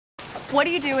What are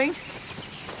you doing?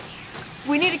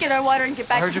 We need to get our water and get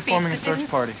back to the beach. I heard you're forming a search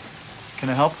party. Can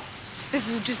I help? This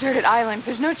is a deserted island.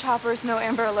 There's no choppers, no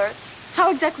Amber Alerts.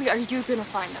 How exactly are you gonna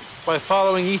find them? By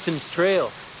following Ethan's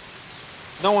trail.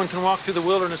 No one can walk through the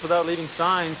wilderness without leaving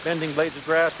signs, bending blades of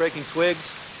grass, breaking twigs,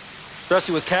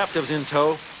 especially with captives in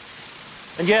tow.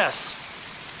 And yes,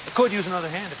 I could use another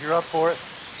hand if you're up for it.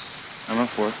 I'm up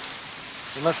for it.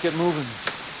 Then let's get moving.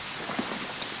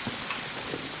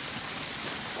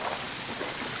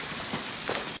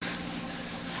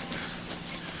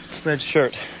 Red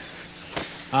shirt.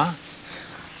 Huh?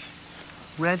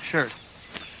 Red shirt.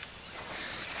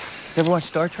 You ever watch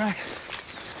Star Trek?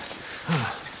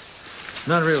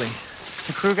 Not really.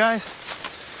 The crew guys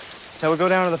that would go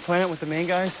down to the planet with the main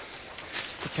guys,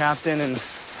 the captain and the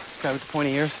guy with the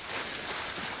pointy ears,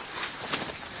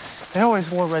 they always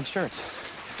wore red shirts,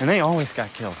 and they always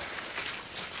got killed.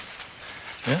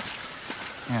 Yeah?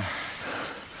 Yeah.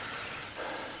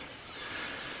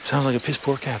 Sounds like a piss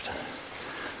poor captain.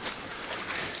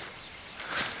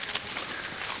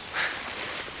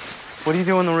 What do you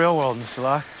do in the real world, Mr.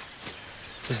 Locke?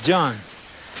 It's John.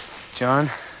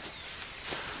 John?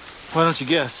 Why don't you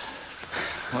guess?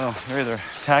 Well, you're either a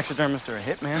taxidermist or a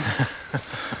hitman.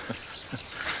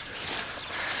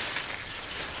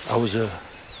 I was a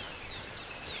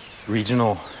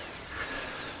regional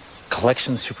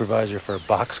collection supervisor for a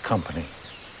box company.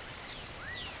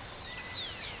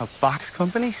 A box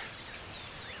company?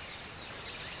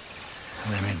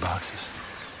 And they made boxes.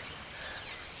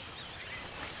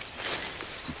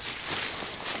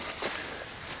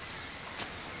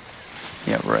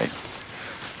 Yeah, right.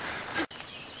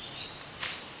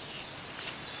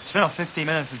 It's been about 15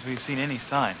 minutes since we've seen any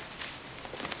sign.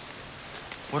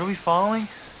 What are we following?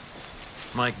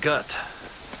 My gut.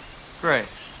 Great.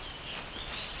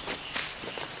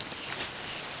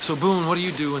 So, Boone, what do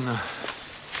you do in the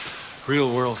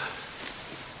real world?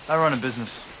 I run a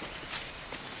business.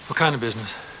 What kind of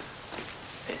business?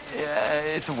 Yeah,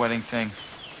 it's a wedding thing.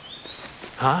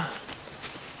 Huh?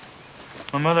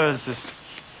 My mother has this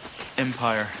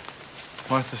empire.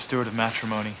 Martha Stewart of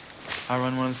Matrimony. I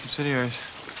run one of the subsidiaries.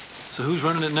 So who's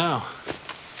running it now?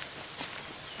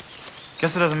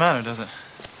 Guess it doesn't matter, does it?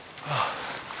 Oh,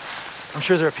 I'm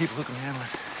sure there are people who can handle it.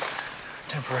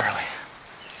 Temporarily.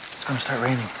 It's gonna start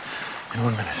raining in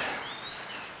 1 minute.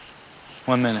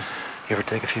 1 minute. Give or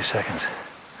take a few seconds.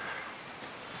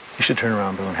 You should turn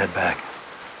around, Boone, and head back.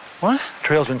 What?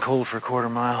 Trail's been cold for a quarter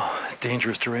mile.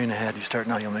 Dangerous terrain ahead. You start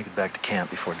now, you'll make it back to camp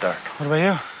before dark. What about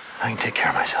you? I can take care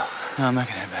of myself. No, I'm not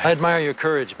gonna head back. I admire your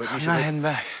courage, but you I'm should... not heading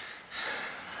back.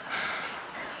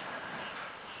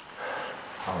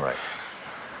 All right.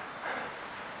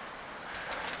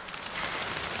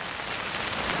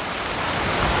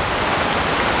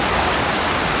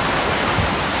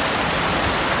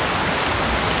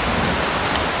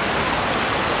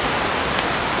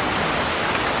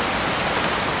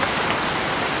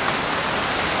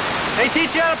 They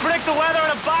teach you how to predict the weather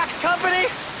in a box company?